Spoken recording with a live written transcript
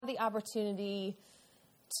the opportunity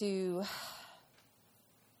to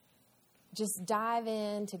just dive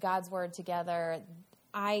into God's Word together,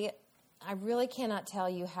 I really cannot tell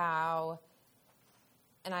you how,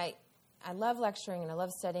 and I love lecturing and I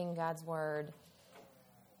love studying God's Word.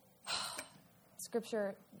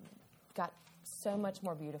 Scripture got so much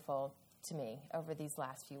more beautiful to me over these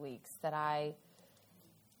last few weeks that I'm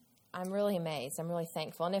really amazed. I'm really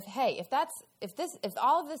thankful. And if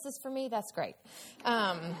all of this is for me, that's great.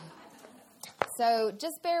 So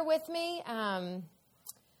just bear with me.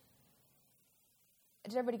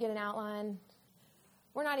 Did everybody get an outline?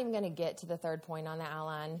 We're not even going to get to the third point on the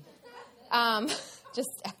outline.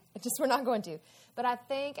 Just we're not going to. But I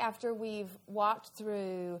think after we've walked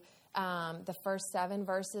through the first 7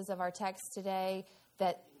 verses of our text today,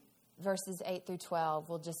 that verses 8 through 12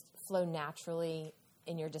 will just flow naturally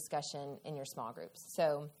in your discussion in your small groups.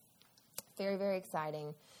 So very, very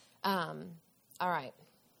exciting. All right.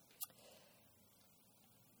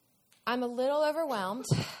 I'm a little overwhelmed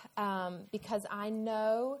because I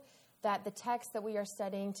know that the text that we are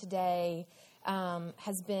studying today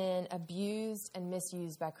has been abused and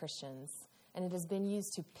misused by Christians. And it has been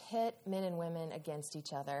used to pit men and women against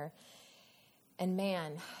each other. And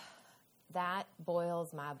man, that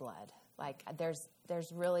boils my blood. Like there's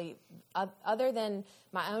really, other than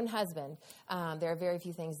my own husband, there are very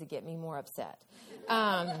few things that get me more upset.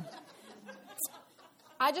 I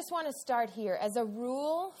just want to start here. As a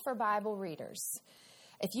rule for Bible readers,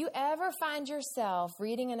 if you ever find yourself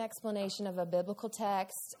reading an explanation of a biblical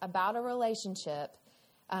text about a relationship,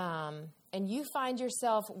 and you find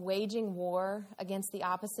yourself waging war against the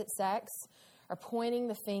opposite sex, or pointing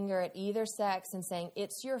the finger at either sex and saying,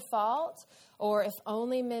 it's your fault, or if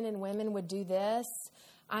only men and women would do this,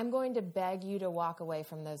 I'm going to beg you to walk away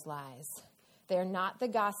from those lies. They're not the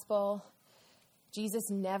gospel. Jesus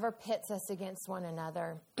never pits us against one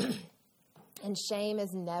another. And shame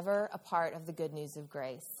is never a part of the good news of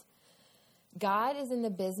grace. God is in the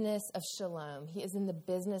business of shalom. He is in the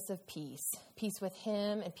business of peace. Peace with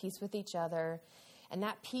him and peace with each other. And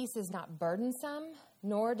that peace is not burdensome,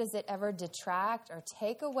 nor does it ever detract or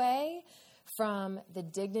take away from the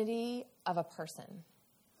dignity of a person.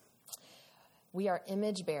 We are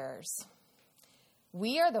image bearers.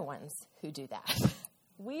 We are the ones who do that.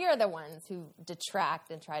 We are the ones who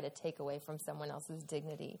detract and try to take away from someone else's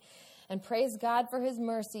dignity. And praise God for his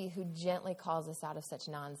mercy who gently calls us out of such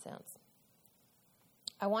nonsense.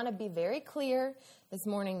 I want to be very clear this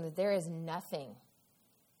morning that there is nothing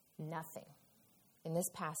in this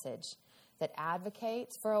passage that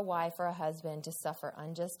advocates for a wife or a husband to suffer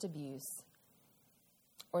unjust abuse,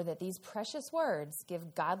 or that these precious words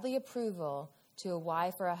give godly approval to a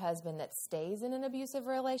wife or a husband that stays in an abusive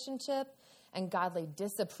relationship, and godly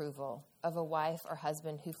disapproval of a wife or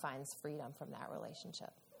husband who finds freedom from that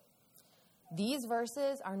relationship. These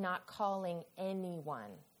verses are not calling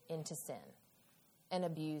anyone into sin, and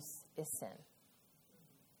abuse is sin.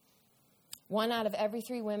 1 out of every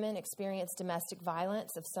 3 women experience domestic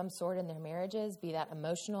violence of some sort in their marriages, be that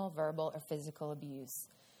emotional, verbal, or physical abuse.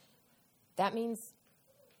 That means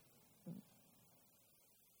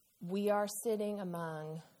we are sitting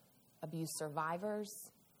among abuse survivors,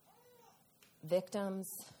 victims,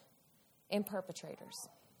 and perpetrators.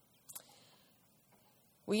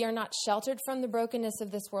 We are not sheltered from the brokenness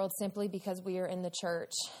of this world simply because we are in the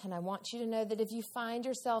church. And I want you to know that if you find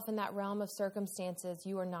yourself in that realm of circumstances,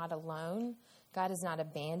 you are not alone. God has not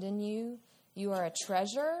abandoned you. You are a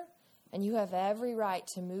treasure, and you have every right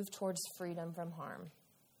to move towards freedom from harm.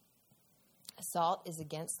 Assault is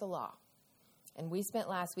against the law. And we spent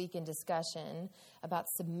last week in discussion about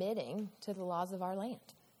submitting to the laws of our land.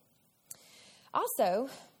 Also,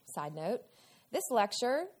 side note, this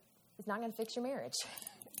lecture is not going to fix your marriage.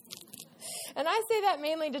 And I say that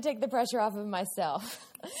mainly to take the pressure off of myself.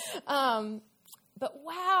 But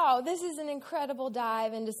wow, this is an incredible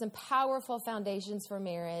dive into some powerful foundations for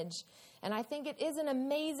marriage. And I think it is an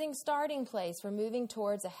amazing starting place for moving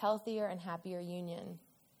towards a healthier and happier union.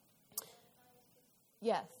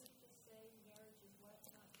 Yes.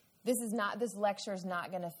 This lecture is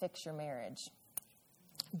not going to fix your marriage.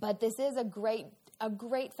 But this is a great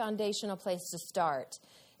foundational place to start.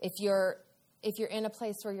 If you're in a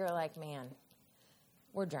place where you're like, man,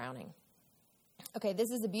 we're drowning. Okay,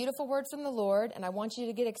 this is a beautiful word from the Lord, and I want you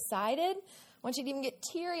to get excited. I want you to even get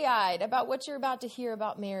teary-eyed about what you're about to hear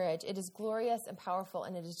about marriage. It is glorious and powerful,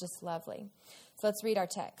 and it is just lovely. So let's read our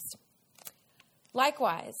text.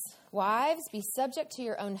 Likewise, wives, be subject to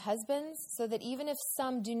your own husbands, so that even if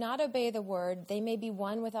some do not obey the word, they may be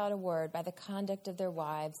won without a word by the conduct of their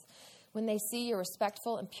wives, when they see your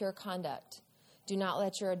respectful and pure conduct. Do not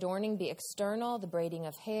let your adorning be external, the braiding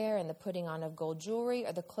of hair and the putting on of gold jewelry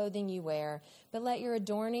or the clothing you wear, but let your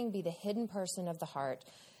adorning be the hidden person of the heart,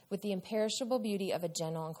 with the imperishable beauty of a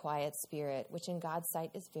gentle and quiet spirit, which in God's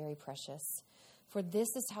sight is very precious. For this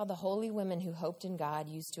is how the holy women who hoped in God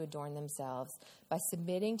used to adorn themselves, by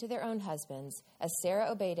submitting to their own husbands, as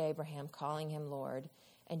Sarah obeyed Abraham, calling him Lord.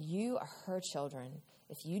 And you are her children,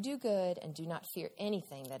 if you do good and do not fear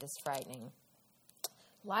anything that is frightening.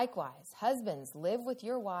 Likewise, husbands, live with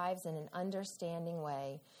your wives in an understanding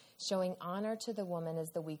way, showing honor to the woman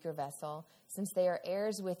as the weaker vessel, since they are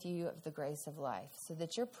heirs with you of the grace of life, so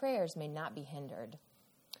that your prayers may not be hindered.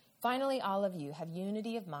 Finally, all of you have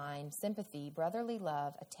unity of mind, sympathy, brotherly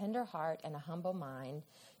love, a tender heart, and a humble mind.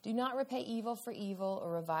 Do not repay evil for evil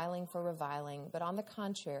or reviling for reviling, but on the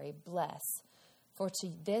contrary, bless. For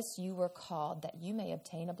to this you were called, that you may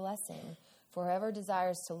obtain a blessing. For whoever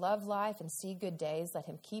desires to love life and see good days, let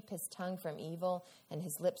him keep his tongue from evil and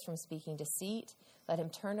his lips from speaking deceit. Let him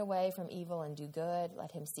turn away from evil and do good.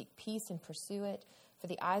 Let him seek peace and pursue it. For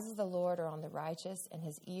the eyes of the Lord are on the righteous, and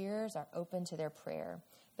his ears are open to their prayer.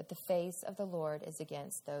 But the face of the Lord is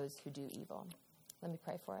against those who do evil. Let me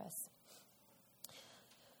pray for us.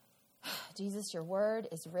 Jesus, your word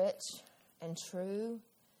is rich and true,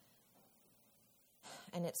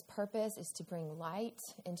 and its purpose is to bring light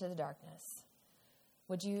into the darkness.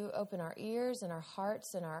 Would you open our ears and our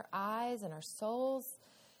hearts and our eyes and our souls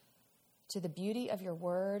to the beauty of your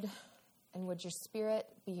word, and would your spirit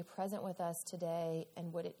be present with us today,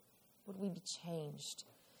 and would we be changed,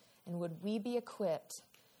 and would we be equipped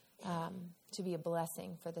to be a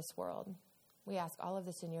blessing for this world? We ask all of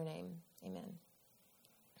this in your name. Amen.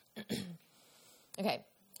 Okay,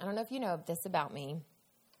 I don't know if you know this about me,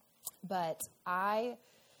 but I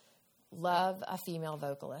love a female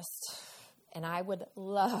vocalist, and I would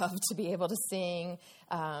love to be able to sing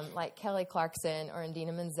like Kelly Clarkson or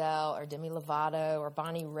Idina Menzel or Demi Lovato or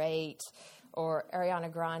Bonnie Raitt or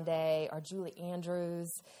Ariana Grande or Julie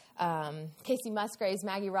Andrews, Casey Musgraves,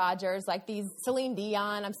 Maggie Rogers, like these, Celine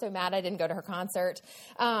Dion. I'm so mad I didn't go to her concert.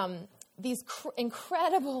 These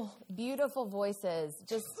incredible, beautiful voices,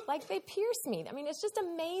 just like they pierce me. I mean, it's just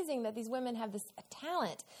amazing that these women have this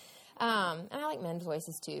talent. And I like men's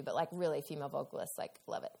voices too, but like really female vocalists, like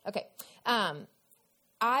love it. Okay.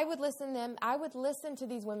 I would listen to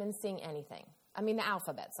these women sing anything. I mean, the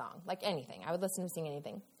alphabet song, like anything. I would listen to sing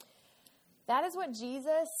anything. That is what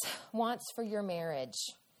Jesus wants for your marriage.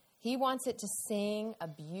 He wants it to sing a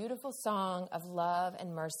beautiful song of love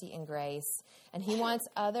and mercy and grace. And he wants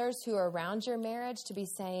others who are around your marriage to be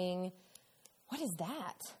saying, what is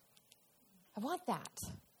that? I want that.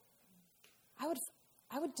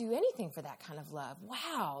 I would do anything for that kind of love.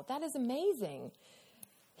 Wow, that is amazing.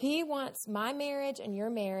 He wants my marriage and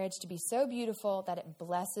your marriage to be so beautiful that it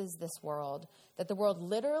blesses this world, that the world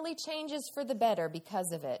literally changes for the better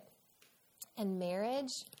because of it. And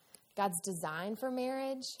marriage, God's design for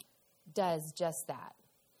marriage, does just that.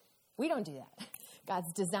 We don't do that.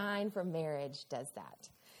 God's design for marriage does that.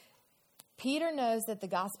 Peter knows that the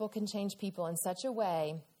gospel can change people in such a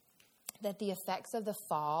way that the effects of the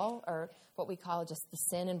fall, or what we call just the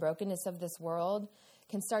sin and brokenness of this world,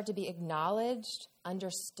 can start to be acknowledged,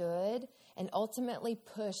 understood, and ultimately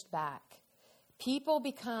pushed back. People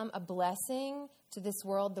become a blessing to this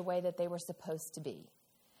world the way that they were supposed to be.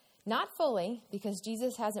 Not fully, because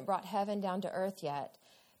Jesus hasn't brought heaven down to earth yet,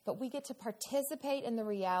 but we get to participate in the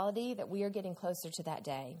reality that we are getting closer to that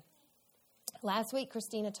day. Last week,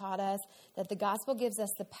 Christina taught us that the gospel gives us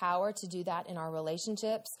the power to do that in our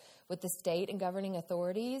relationships with the state and governing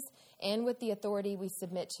authorities and with the authority we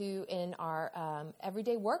submit to in our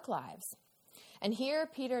everyday work lives. And here,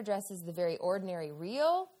 Peter addresses the very ordinary,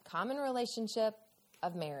 real, common relationship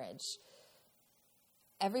of marriage.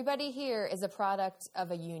 Everybody here is a product of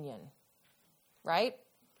a union, right?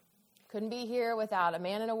 Couldn't be here without a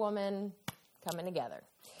man and a woman coming together.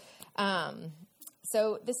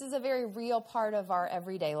 So this is a very real part of our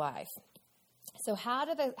everyday life. So how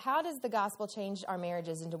does the gospel change our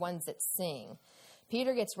marriages into ones that sing?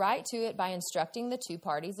 Peter gets right to it by instructing the two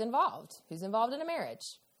parties involved. Who's involved in a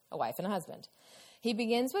marriage? A wife and a husband. He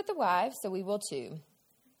begins with the wife, so we will too.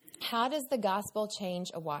 How does the gospel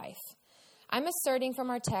change a wife? I'm asserting from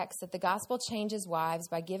our text that the gospel changes wives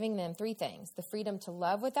by giving them three things: the freedom to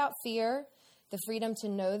love without fear, the freedom to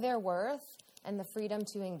know their worth, and the freedom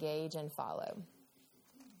to engage and follow.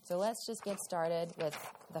 So let's just get started with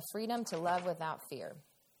the freedom to love without fear.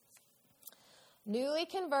 Newly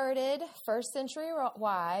converted first century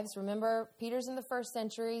wives, remember Peter's in the first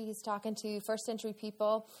century, he's talking to first century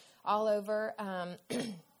people all over,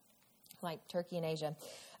 like Turkey and Asia,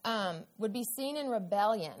 would be seen in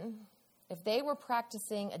rebellion if they were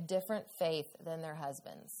practicing a different faith than their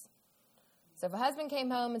husbands. So if a husband came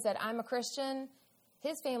home and said, I'm a Christian,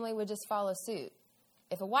 his family would just follow suit.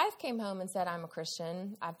 If a wife came home and said, I'm a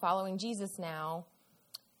Christian, I'm following Jesus now,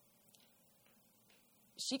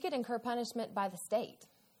 she could incur punishment by the state.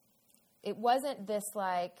 It wasn't this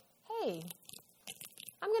like, hey,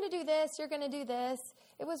 I'm going to do this, you're going to do this.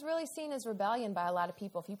 It was really seen as rebellion by a lot of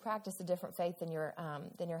people if you practice a different faith than your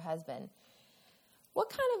husband. What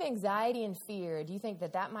kind of anxiety and fear do you think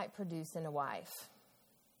that might produce in a wife?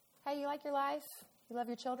 Hey, you like your life? You love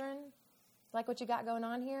your children? Like what you got going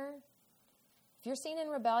on here? If you're seen in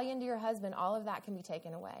rebellion to your husband, all of that can be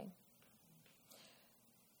taken away.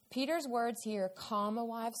 Peter's words here calm a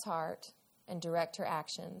wife's heart and direct her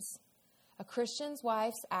actions. A Christian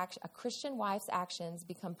wife's actions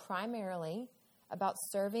become primarily about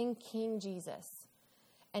serving King Jesus.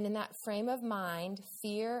 And in that frame of mind,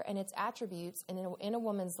 fear and its attributes in a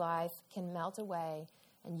woman's life can melt away,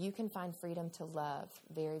 and you can find freedom to love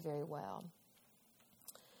very, very well.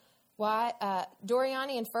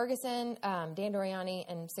 Doriani and Ferguson, Dan Doriani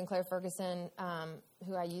and Sinclair Ferguson,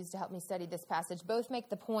 who I used to help me study this passage, both make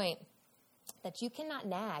the point that you cannot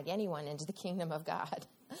nag anyone into the kingdom of God.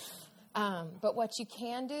 But what you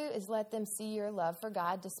can do is let them see your love for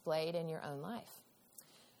God displayed in your own life.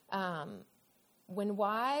 When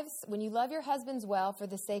you love your husbands well for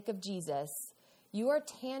the sake of Jesus, you are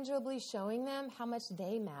tangibly showing them how much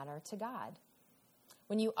they matter to God.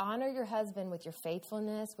 When you honor your husband with your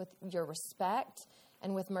faithfulness, with your respect,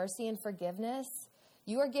 and with mercy and forgiveness,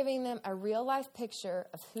 you are giving them a real-life picture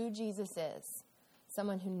of who Jesus is,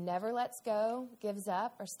 someone who never lets go, gives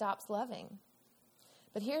up, or stops loving.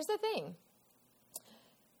 But here's the thing.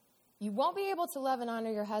 You won't be able to love and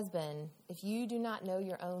honor your husband if you do not know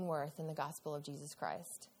your own worth in the gospel of Jesus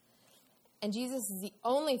Christ. And Jesus is the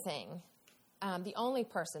only thing, the only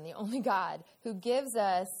person, the only God who gives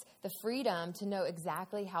us the freedom to know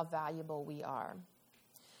exactly how valuable we are.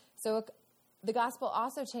 So the gospel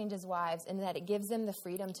also changes wives in that it gives them the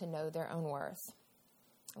freedom to know their own worth.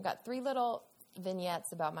 I've got 3 little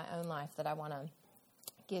vignettes about my own life that I want to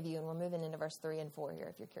give you, and we're moving into verse 3 and 4 here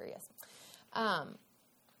if you're curious.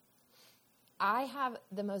 I have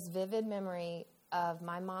the most vivid memory of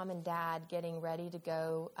my mom and dad getting ready to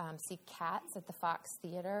go see Cats at the Fox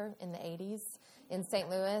Theater in the 80s in St.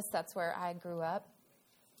 Louis. That's where I grew up.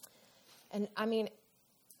 And,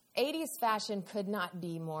 80s fashion could not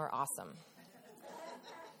be more awesome.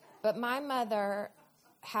 But my mother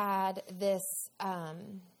had this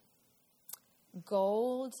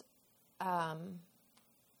gold, I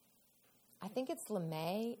think it's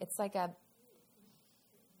lame. It's like a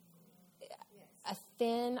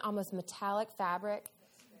thin, almost metallic fabric.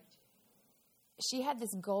 She had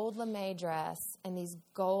this gold lame dress and these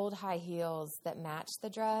gold high heels that matched the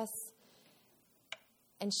dress.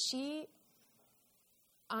 And she,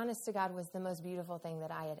 honest to God, was the most beautiful thing that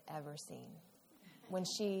I had ever seen when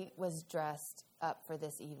she was dressed up for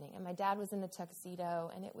this evening. And my dad was in a tuxedo,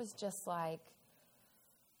 and it was just like,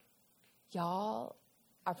 y'all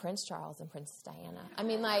are Prince Charles and Princess Diana.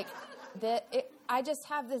 I just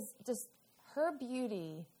have this, her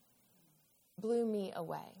beauty blew me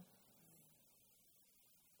away.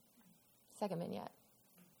 Second vignette.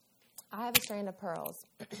 I have a strand of pearls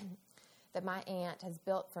that my aunt has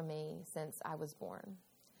built for me since I was born.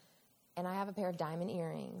 And I have a pair of diamond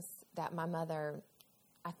earrings that my mother,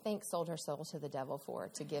 I think, sold her soul to the devil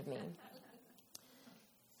to give me.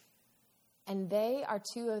 And they are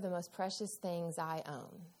 2 of the most precious things I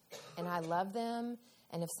own. And I love them.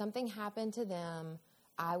 And if something happened to them,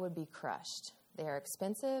 I would be crushed. They are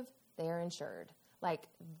expensive. They are insured.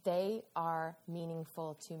 They are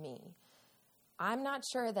meaningful to me. I'm not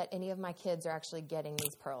sure that any of my kids are actually getting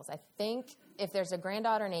these pearls. I think if there's a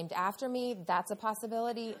granddaughter named after me, that's a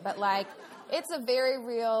possibility. But, it's a very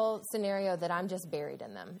real scenario that I'm just buried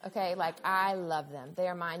in them, okay? I love them. They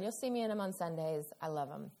are mine. You'll see me in them on Sundays. I love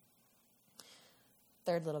them.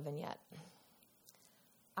 Third little vignette.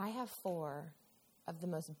 I have 4 of the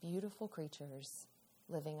most beautiful creatures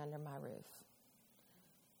living under my roof.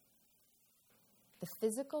 The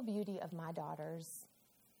physical beauty of my daughters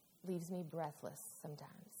leaves me breathless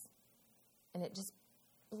sometimes. And it just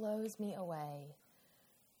blows me away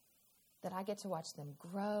that I get to watch them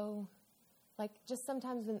grow. Just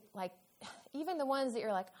sometimes when, even the ones that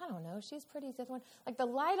you're I don't know, she's pretty, the one. The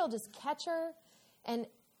light will just catch her, and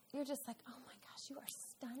you're just oh my gosh, you are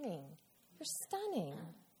stunning. You're stunning.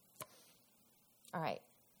 All right.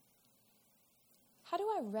 How do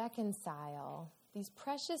I reconcile these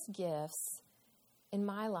precious gifts in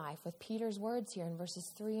my life with Peter's words here in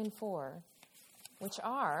verses 3 and 4, which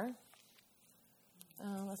are,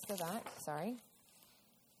 Let's go back. Sorry.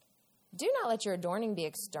 Do not let your adorning be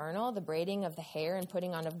external, the braiding of the hair and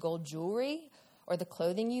putting on of gold jewelry, or the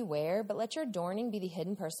clothing you wear, but let your adorning be the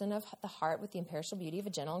hidden person of the heart with the imperishable beauty of a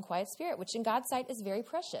gentle and quiet spirit, which in God's sight is very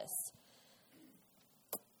precious.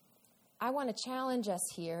 I want to challenge us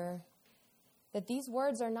here that these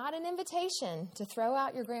words are not an invitation to throw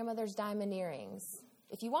out your grandmother's diamond earrings.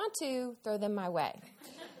 If you want to, throw them my way.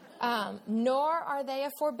 Nor are they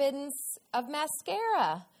a forbiddance of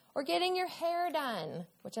mascara or getting your hair done,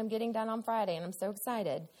 which I'm getting done on Friday, and I'm so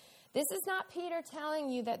excited. This is not Peter telling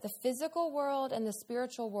you that the physical world and the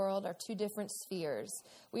spiritual world are two different spheres.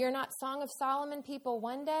 We are not Song of Solomon people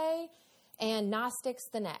one day and Gnostics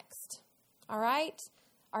the next. All right?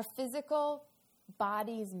 Our physical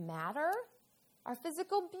bodies matter. Our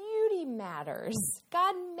physical beauty matters.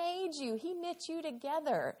 God made you. He knit you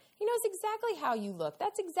together. He knows exactly how you look.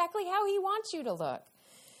 That's exactly how he wants you to look.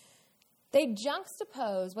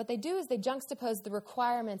 What they do is they juxtapose the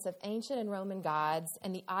requirements of ancient and Roman gods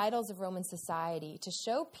and the idols of Roman society to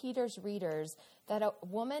show Peter's readers that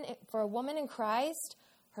for a woman in Christ,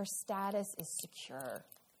 her status is secure.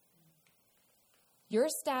 Your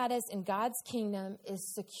status in God's kingdom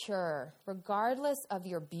is secure, regardless of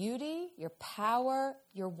your beauty, your power,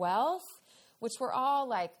 your wealth, which were all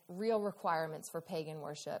like real requirements for pagan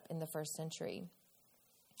worship in the first century.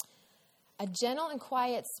 A gentle and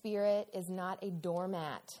quiet spirit is not a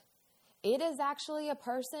doormat. It is actually a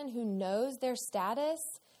person who knows their status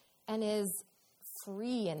and is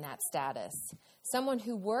free in that status. Someone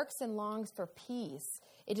who works and longs for peace.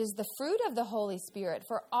 It is the fruit of the Holy Spirit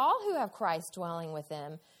for all who have Christ dwelling with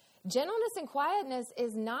them. Gentleness and quietness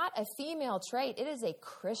is not a female trait. It is a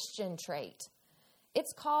Christian trait.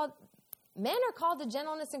 Men are called to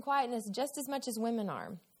gentleness and quietness just as much as women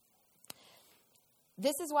are.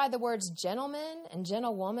 This is why the words gentleman and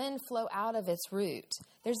gentlewoman flow out of its root.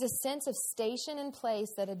 There's a sense of station and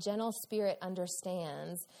place that a gentle spirit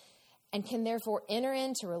understands and can therefore enter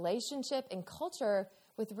into relationship and culture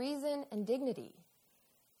with reason and dignity.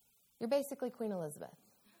 You're basically Queen Elizabeth,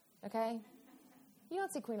 okay? You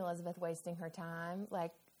don't see Queen Elizabeth wasting her time.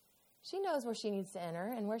 Like, she knows where she needs to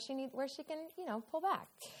enter and where she can, pull back.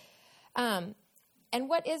 And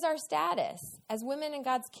what is our status? As women in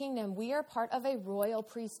God's kingdom, we are part of a royal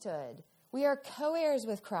priesthood. We are co-heirs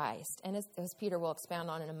with Christ, and as Peter will expound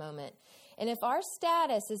on in a moment. And if our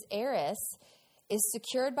status as heiress is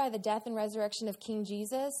secured by the death and resurrection of King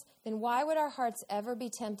Jesus, then why would our hearts ever be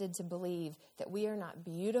tempted to believe that we are not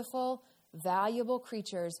beautiful, valuable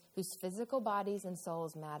creatures whose physical bodies and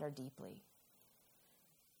souls matter deeply?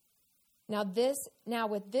 Now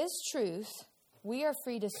with this truth, we are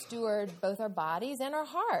free to steward both our bodies and our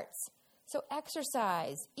hearts. So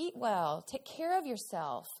exercise, eat well, take care of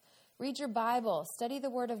yourself, read your Bible, study the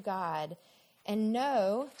Word of God, and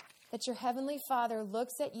know that your Heavenly Father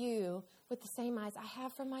looks at you with the same eyes I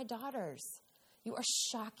have for my daughters. You are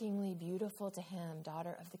shockingly beautiful to Him,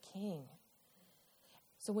 daughter of the King.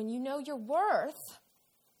 So when you know your worth,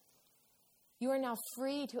 you are now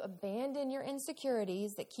free to abandon your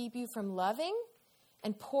insecurities that keep you from loving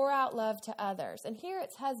and pour out love to others. And here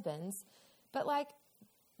it's husbands, but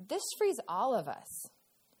this frees all of us.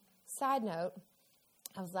 Side note,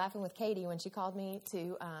 I was laughing with Katie when she called me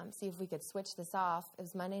to see if we could switch this off. It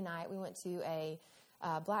was Monday night. We went to a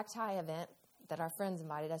black tie event that our friends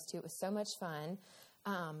invited us to. It was so much fun.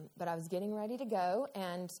 But I was getting ready to go,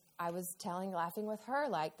 and I was laughing with her,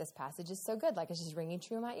 this passage is so good. It's just ringing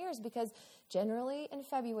true in my ears, because generally in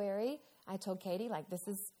February, I told Katie, this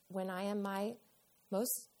is when I am my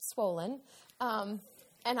most swollen. And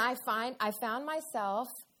I found myself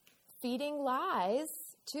feeding lies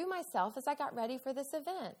to myself as I got ready for this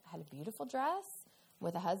event. I had a beautiful dress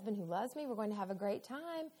with a husband who loves me. We're going to have a great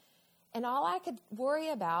time. And all I could worry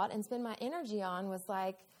about and spend my energy on was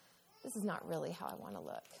this is not really how I want to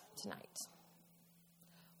look tonight.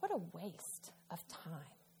 What a waste of time.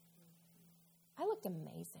 I looked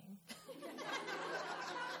amazing.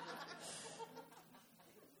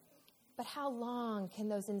 But how long can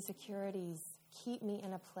those insecurities keep me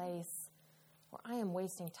in a place where I am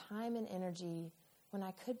wasting time and energy when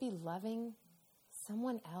I could be loving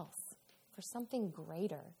someone else for something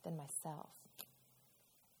greater than myself?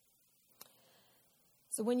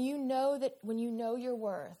 So when you know your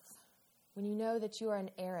worth, when you know that you are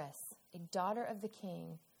an heiress, a daughter of the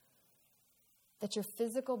King, that your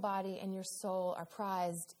physical body and your soul are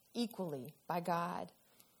prized equally by God,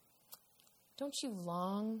 don't you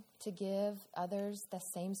long to give others the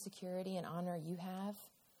same security and honor you have?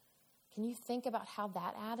 Can you think about how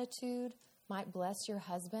that attitude might bless your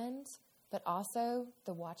husband, but also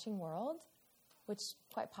the watching world, which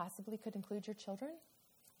quite possibly could include your children?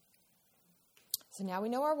 So now we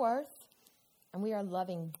know our worth, and we are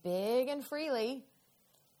loving big and freely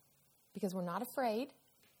because we're not afraid.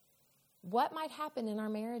 What might happen in our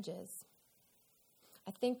marriages?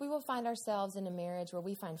 I think we will find ourselves in a marriage where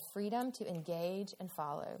we find freedom to engage and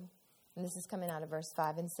follow. And this is coming out of verse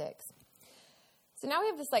 5 and 6. So now we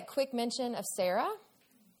have this quick mention of Sarah,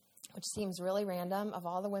 which seems really random. Of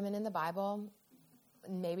all the women in the Bible,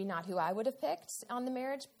 maybe not who I would have picked on the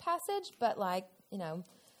marriage passage, but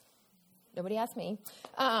nobody asked me.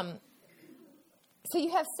 So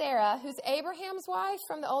you have Sarah, who's Abraham's wife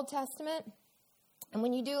from the Old Testament. And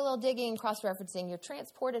when you do a little digging and cross-referencing, you're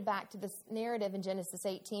transported back to this narrative in Genesis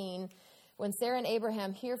 18 when Sarah and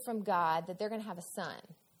Abraham hear from God that they're going to have a son.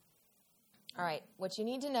 All right, what you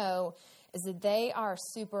need to know is that they are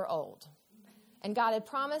super old. And God had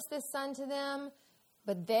promised this son to them,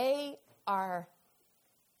 but they are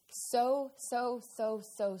so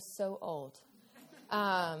old.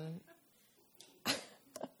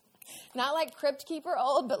 Not like Crypt Keeper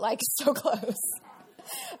old, but so close.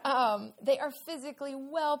 They are physically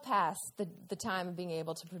well past the time of being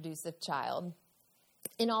able to produce a child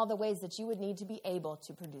in all the ways that you would need to be able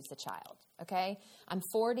to produce a child, okay? I'm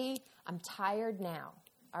 40. I'm tired now,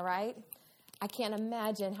 all right? I can't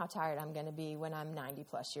imagine how tired I'm going to be when I'm 90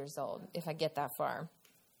 plus years old, if I get that far.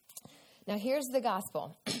 Now, here's the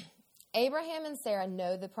gospel. Abraham and Sarah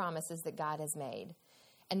know the promises that God has made,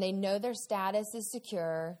 and they know their status is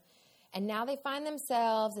secure, and now they find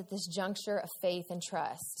themselves at this juncture of faith and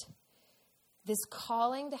trust. This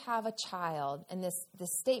calling to have a child, and this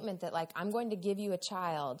statement that, I'm going to give you a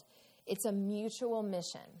child, it's a mutual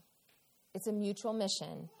mission. It's a mutual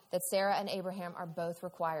mission that Sarah and Abraham are both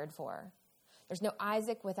required for. There's no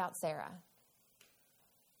Isaac without Sarah.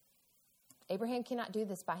 Abraham cannot do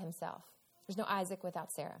this by himself. There's no Isaac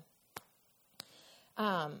without Sarah.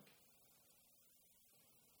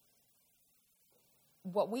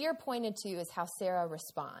 What we are pointed to is how Sarah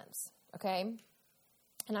responds, okay?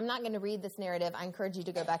 And I'm not going to read this narrative. I encourage you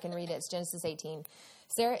to go back and read it. It's Genesis 18.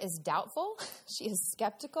 Sarah is doubtful. She is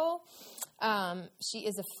skeptical. She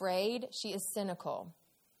is afraid. She is cynical.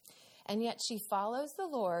 And yet she follows the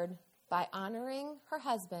Lord by honoring her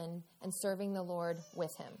husband and serving the Lord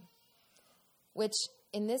with him, which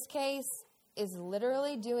in this case is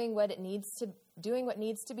literally doing what needs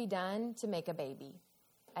to be done to make a baby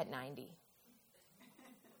at 90.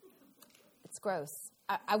 It's gross.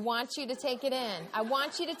 I want you to take it in. I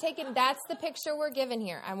want you to take it in. That's the picture we're given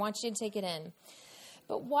here. I want you to take it in.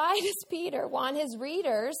 But why does Peter want his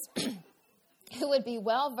readers, who would be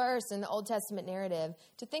well-versed in the Old Testament narrative,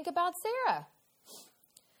 to think about Sarah?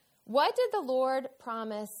 What did the Lord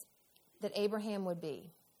promise that Abraham would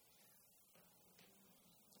be?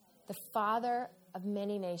 The father of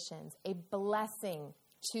many nations, a blessing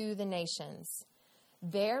to the nations.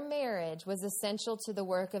 Their marriage was essential to the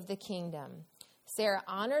work of the kingdom. Sarah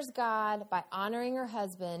honors God by honoring her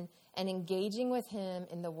husband and engaging with him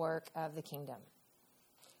in the work of the kingdom.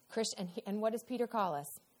 And what does Peter call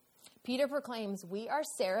us? Peter proclaims, we are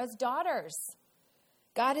Sarah's daughters.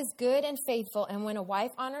 God is good and faithful, and when a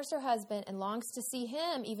wife honors her husband and longs to see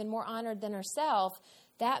him even more honored than herself,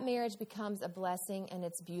 that marriage becomes a blessing, and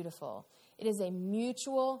it's beautiful. It is a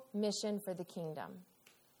mutual mission for the kingdom.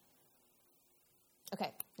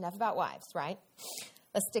 Okay, enough about wives, right?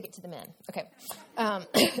 Let's stick it to the men. Okay.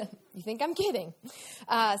 You think I'm kidding?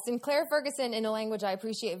 Sinclair Ferguson, in a language I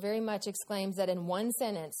appreciate very much, exclaims that in one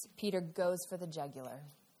sentence, Peter goes for the jugular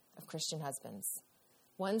of Christian husbands.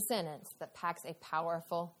 One sentence that packs a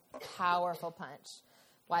powerful, powerful punch.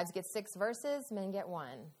 Wives get 6 verses, men get 1.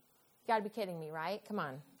 You got to be kidding me, right? Come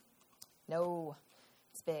on. No,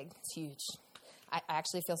 it's big. It's huge. I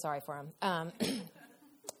actually feel sorry for him.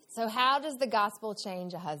 So how does the gospel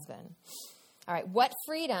change a husband? All right, what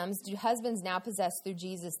freedoms do husbands now possess through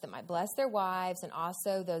Jesus that might bless their wives and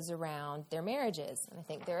also those around their marriages? And I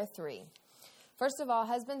think there are 3. First of all,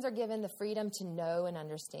 husbands are given the freedom to know and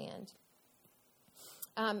understand.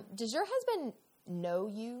 Does your husband know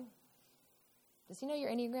you? Does he know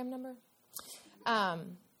your Enneagram number?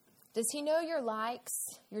 Does he know your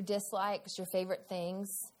likes, your dislikes, your favorite things?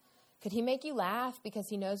 Could he make you laugh because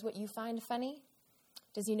he knows what you find funny?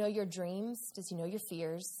 Does he know your dreams? Does he know your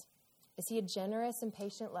fears? Is he a generous and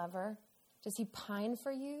patient lover? Does he pine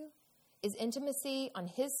for you? Is intimacy on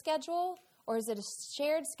his schedule, or is it a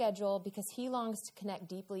shared schedule because he longs to connect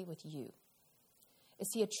deeply with you? Is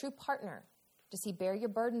he a true partner? Does he bear your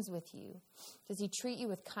burdens with you? Does he treat you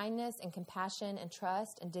with kindness and compassion and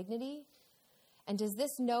trust and dignity? And does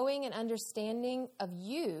this knowing and understanding of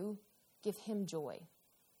you give him joy?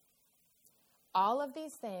 All of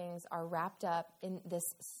these things are wrapped up in this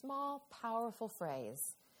small, powerful phrase.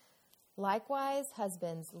 Likewise,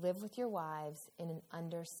 husbands, live with your wives in an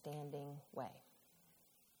understanding way.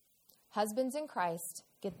 Husbands in Christ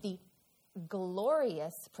get the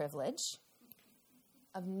glorious privilege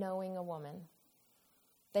of knowing a woman.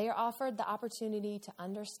 They are offered the opportunity to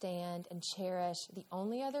understand and cherish the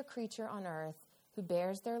only other creature on earth who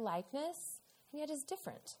bears their likeness and yet is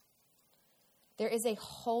different. There is a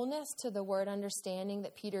wholeness to the word understanding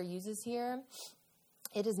that Peter uses here.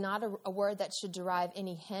 It is not a word that should derive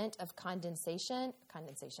any hint of condescension,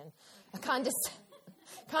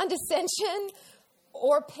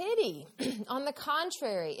 or pity. On the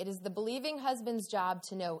contrary, it is the believing husband's job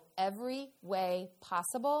to know every way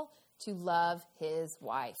possible to love his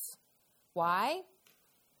wife. Why?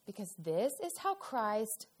 Because this is how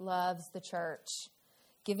Christ loves the church,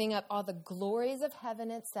 giving up all the glories of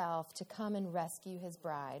heaven itself to come and rescue his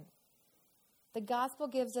bride. The gospel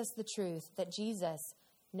gives us the truth that Jesus,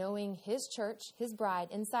 knowing his church, his bride,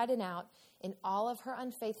 inside and out, in all of her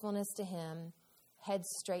unfaithfulness to him, heads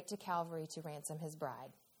straight to Calvary to ransom his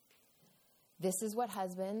bride. This is what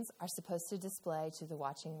husbands are supposed to display to the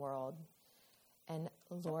watching world. And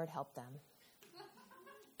Lord help them.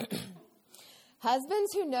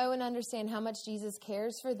 Husbands who know and understand how much Jesus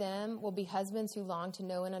cares for them will be husbands who long to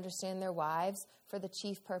know and understand their wives for the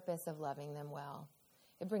chief purpose of loving them well.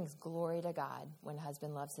 It brings glory to God when a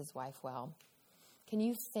husband loves his wife well. Can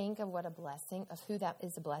you think of what a blessing, of who that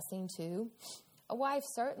is a blessing to? A wife,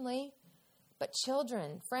 certainly, but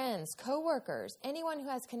children, friends, co-workers, anyone who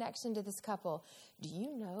has connection to this couple. Do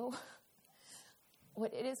you know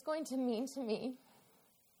what it is going to mean to me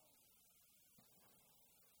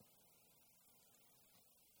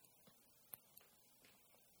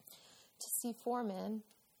to see 4 men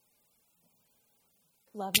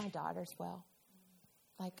love my daughters well?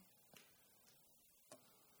 Like,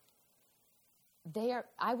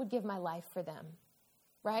 I would give my life for them,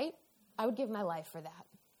 right? I would give my life for that.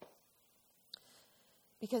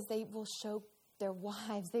 Because they will show their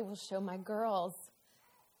wives, they will show my girls,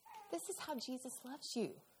 this is how Jesus loves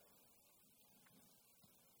you.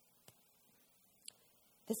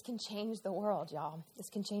 This can change the world, y'all. This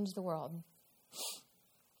can change the world.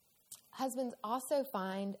 Husbands also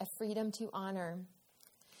find a freedom to honor.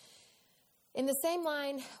 In the same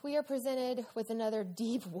line, we are presented with another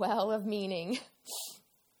deep well of meaning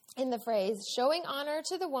in the phrase, showing honor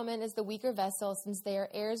to the woman as the weaker vessel, since they are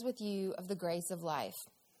heirs with you of the grace of life.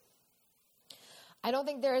 I don't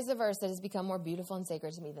think there is a verse that has become more beautiful and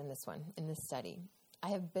sacred to me than this one in this study. I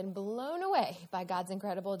have been blown away by God's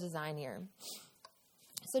incredible design here.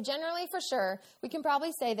 So generally, for sure, we can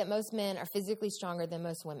probably say that most men are physically stronger than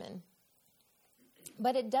most women.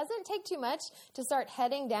 But it doesn't take too much to start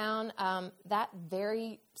heading down that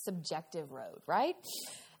very subjective road, right?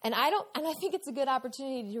 And I think it's a good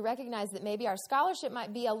opportunity to recognize that maybe our scholarship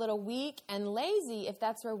might be a little weak and lazy if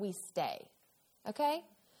that's where we stay. Okay?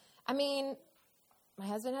 I mean, my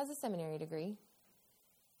husband has a seminary degree.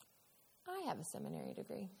 I have a seminary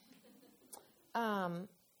degree. I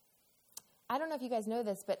don't know if you guys know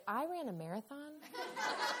this, but I ran a marathon.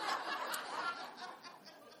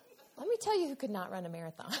 Let me tell you who could not run a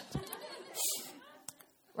marathon.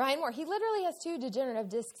 Ryan Moore. He literally has 2 degenerative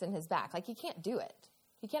discs in his back. Like, he can't do it.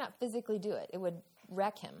 He cannot physically do it. It would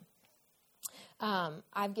wreck him.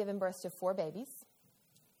 I've given birth to 4 babies.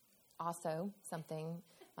 Also, something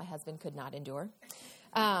my husband could not endure.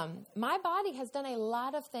 My body has done a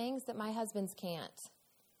lot of things that my husband's can't.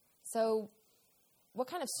 So what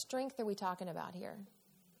kind of strength are we talking about here?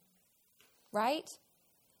 Right?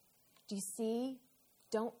 Do you see?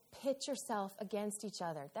 Don't pit yourself against each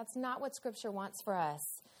other. That's not what Scripture wants for us.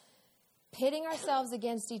 Pitting ourselves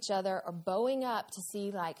against each other or bowing up to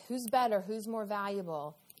see, like, who's better, who's more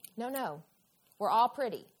valuable. No. We're all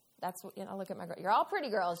pretty. That's what, look at my girl. You're all pretty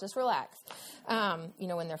girls. Just relax.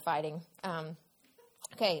 When they're fighting.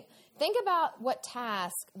 Okay. Think about what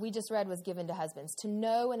task we just read was given to husbands, to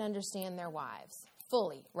know and understand their wives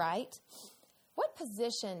fully, right? What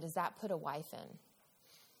position does that put a wife in?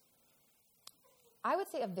 I would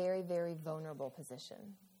say a very, very vulnerable position.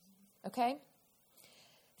 Okay?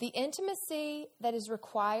 The intimacy that is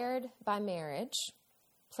required by marriage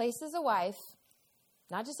places a wife,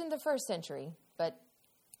 not just in the first century, but,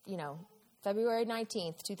 February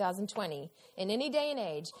 19th, 2020, in any day and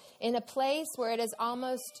age, in a place where it is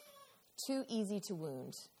almost too easy to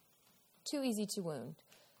wound. Too easy to wound.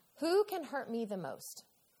 Who can hurt me the most?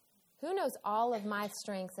 Who knows all of my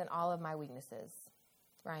strengths and all of my weaknesses?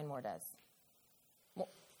 Ryan Moore does.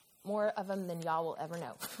 More of them than y'all will ever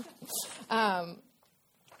know.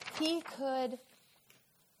 He could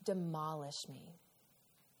demolish me.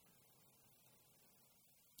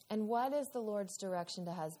 And what is the Lord's direction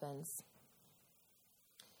to husbands?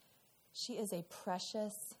 She is a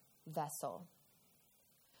precious vessel.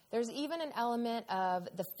 There's even an element of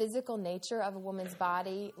the physical nature of a woman's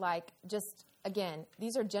body, like just, again,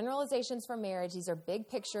 these are generalizations for marriage. These are big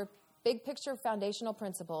picture foundational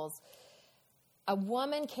principles. A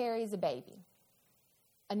woman carries a baby.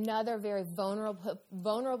 Another very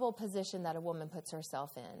vulnerable position that a woman puts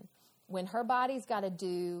herself in. When her body's got to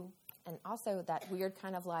do, and also that weird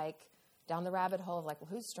kind of like down the rabbit hole of like, well,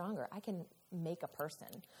 who's stronger? I can make a person.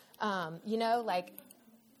 Like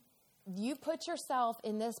you put yourself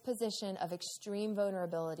in this position of extreme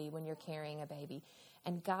vulnerability when you're carrying a baby.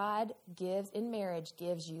 And God in marriage,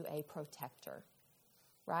 gives you a protector,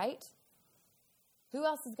 right? Who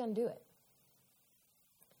else is going to do it?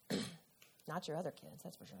 Not your other kids,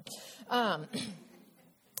 that's for sure.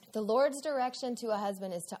 The Lord's direction to a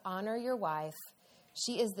husband is to honor your wife.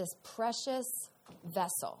 She is this precious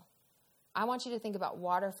vessel. I want you to think about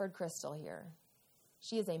Waterford Crystal here.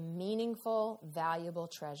 She is a meaningful, valuable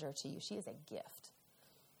treasure to you. She is a gift.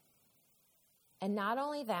 And not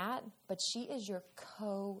only that, but she is your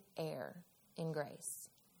co-heir in grace.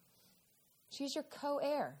 She's your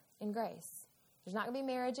co-heir in grace. There's not going to be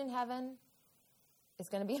marriage in heaven. It's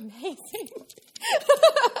going to be amazing.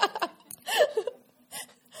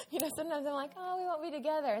 Sometimes I'm like, oh, we won't be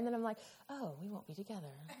together. And then I'm like, oh, we won't be together.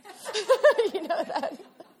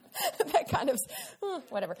 That kind of,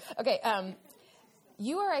 whatever. Okay,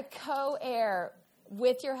 you are a co-heir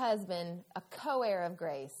with your husband, a co-heir of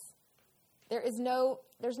grace. There's no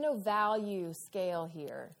value scale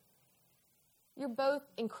here. You're both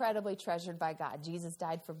incredibly treasured by God. Jesus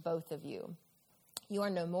died for both of you. You are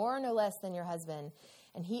no more or no less than your husband,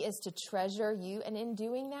 and he is to treasure you. And in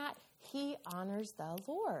doing that, he honors the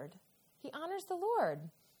Lord. He honors the Lord.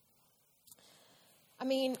 I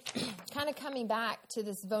mean, kind of coming back to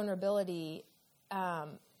this vulnerability,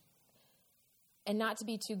 and not to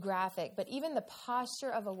be too graphic, but even the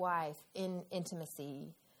posture of a wife in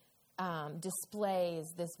intimacy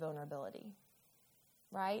displays this vulnerability,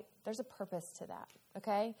 right? There's a purpose to that,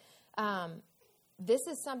 okay? This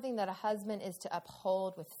is something that a husband is to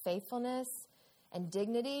uphold with faithfulness and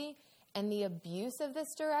dignity, and the abuse of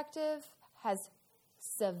this directive has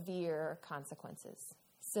severe consequences.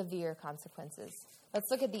 Severe consequences.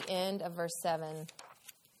 Let's look at the end of verse 7.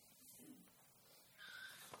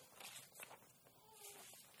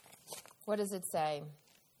 What does it say?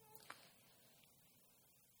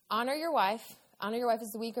 Honor your wife. Honor your wife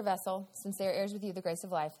as the weaker vessel, since they are heirs with you the grace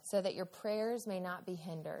of life, so that your prayers may not be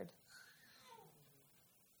hindered.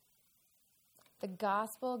 The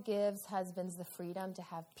gospel gives husbands the freedom to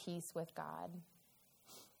have peace with God.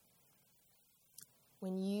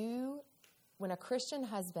 When a Christian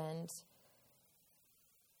husband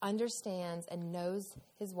understands and knows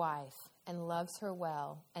his wife and loves her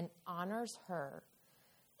well and honors her,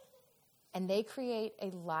 and they create a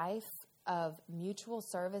life of mutual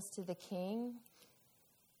service to the King,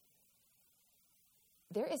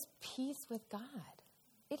 there is peace with God.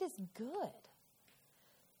 It is good.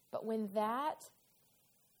 But when that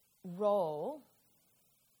role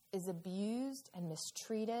is abused and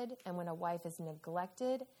mistreated, and when a wife is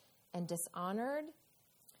neglected and dishonored,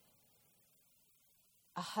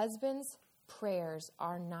 a husband's prayers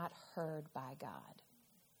are not heard by God.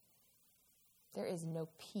 There is no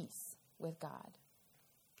peace with God.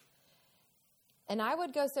 And I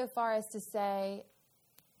would go so far as to say,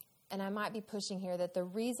 and I might be pushing here, that the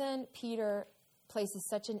reason Peter places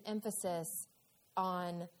such an emphasis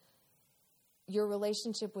on your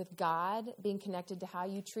relationship with God being connected to how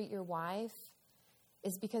you treat your wife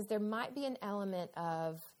is because there might be an element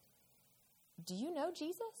of, do you know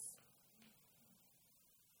Jesus?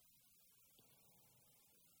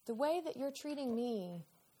 The way that you're treating me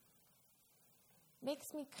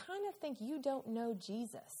makes me kind of think you don't know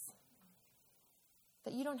Jesus,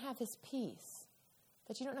 that you don't have his peace,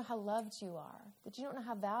 that you don't know how loved you are, that you don't know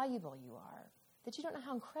how valuable you are, that you don't know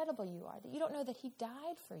how incredible you are, that you don't know that he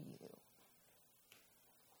died for you.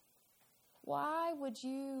 Why would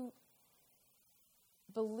you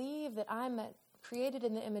believe that I'm created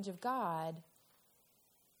in the image of God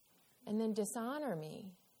and then dishonor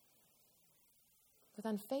me with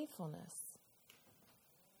unfaithfulness,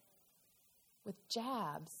 with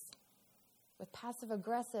jabs, with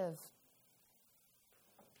passive-aggressive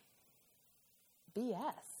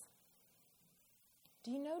BS? Do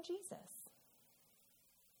you know Jesus?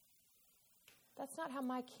 That's not how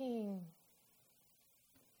my King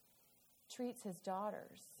treats his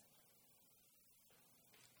daughters.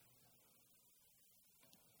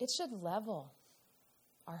 It should level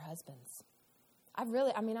our husbands. I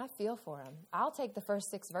feel for him. I'll take the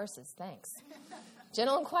first 6 verses. Thanks.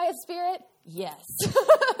 Gentle and quiet spirit? Yes.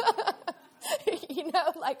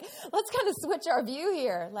 Let's kind of switch our view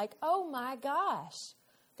here. Like, oh my gosh,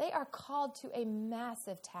 they are called to a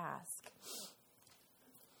massive task.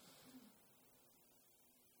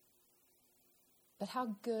 But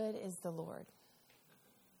how good is the Lord?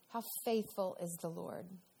 How faithful is the Lord?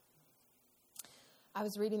 I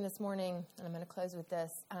was reading this morning, and I'm going to close with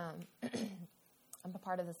this. I'm a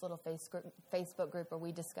part of this little Facebook group where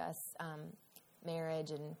we discuss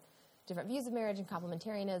marriage and different views of marriage and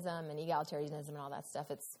complementarianism and egalitarianism and all that stuff.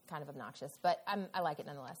 It's kind of obnoxious, but I like it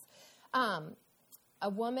nonetheless. A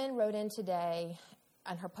woman wrote in today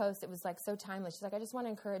on her post. It was like so timely. She's like, I just want to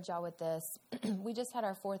encourage y'all with this. We just had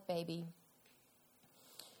our 4th baby,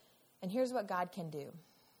 and here's what God can do.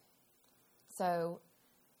 So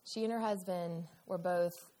she and her husband were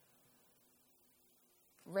both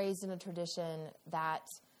raised in a tradition that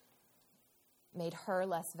made her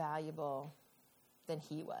less valuable than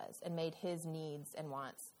he was and made his needs and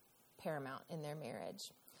wants paramount in their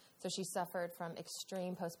marriage. So she suffered from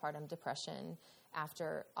extreme postpartum depression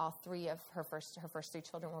after all 3 of her first 3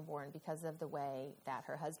 children were born because of the way that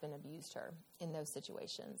her husband abused her in those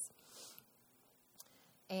situations.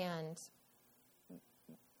 And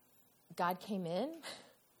God came in,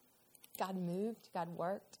 God moved, God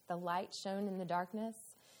worked, the light shone in the darkness,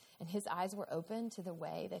 and his eyes were open to the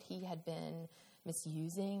way that he had been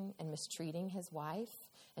misusing and mistreating his wife.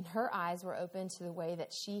 And her eyes were open to the way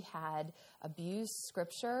that she had abused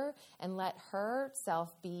Scripture and let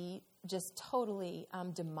herself be just totally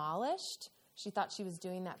demolished. She thought she was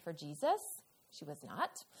doing that for Jesus. She was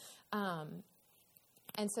not.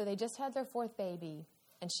 And so they just had their 4th baby,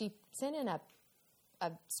 and she sent in a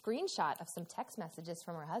screenshot of some text messages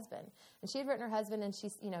from her husband. And she had written her husband, and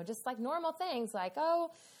she's, just like normal things like,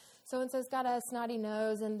 oh, so-and-so's got a snotty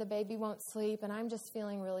nose and the baby won't sleep, and I'm just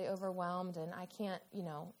feeling really overwhelmed, and I can't,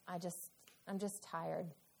 I'm just tired.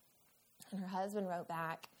 And her husband wrote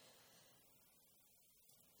back,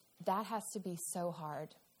 that has to be so hard.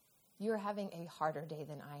 You're having a harder day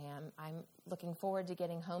than I am. I'm looking forward to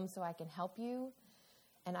getting home so I can help you,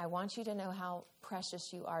 and I want you to know how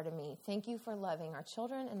precious you are to me. Thank you for loving our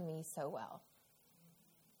children and me so well.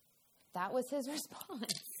 That was his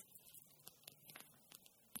response.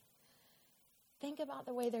 Think about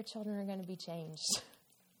the way their children are going to be changed.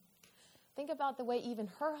 Think about the way even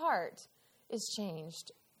her heart is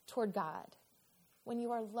changed toward God. When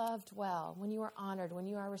you are loved well, when you are honored, when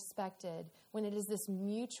you are respected, when it is this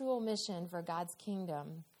mutual mission for God's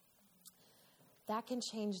kingdom, that can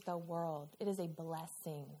change the world. It is a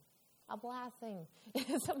blessing. A blessing. It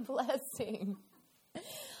is a blessing.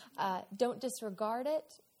 Don't disregard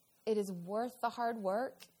it. It is worth the hard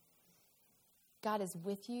work. God is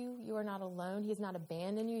with you. You are not alone. He has not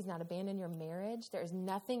abandoned you. He's not abandoned your marriage. There is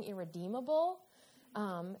nothing irredeemable.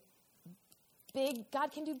 God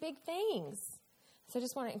can do big things. So I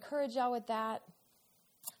just want to encourage y'all with that.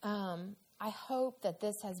 I hope that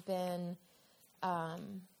this has been, I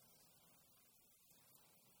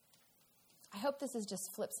hope this has just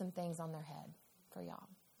flipped some things on their head for y'all.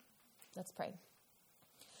 Let's pray.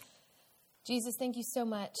 Jesus, thank you so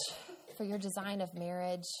much for your design of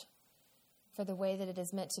marriage, for the way that it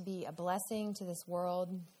is meant to be a blessing to this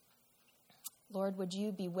world. Lord, would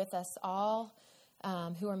you be with us all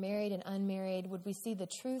who are married and unmarried? Would we see the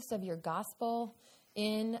truths of your gospel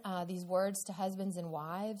in these words to husbands and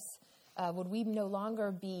wives? Would we no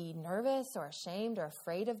longer be nervous or ashamed or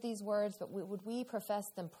afraid of these words, but would we profess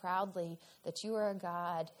them proudly that you are a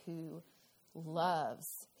God who loves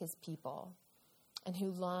his people and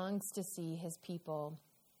who longs to see his people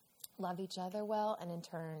love each other well and in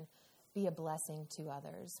turn be a blessing to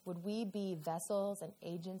others? Would we be vessels and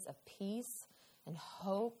agents of peace and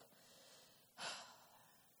hope?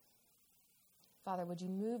 Father, would you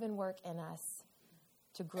move and work in us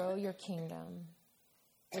to grow your kingdom?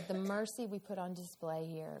 Would the mercy we put on display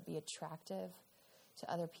here be attractive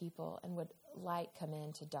to other people, and would light come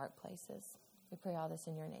into dark places? We pray all this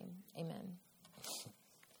in your name. Amen.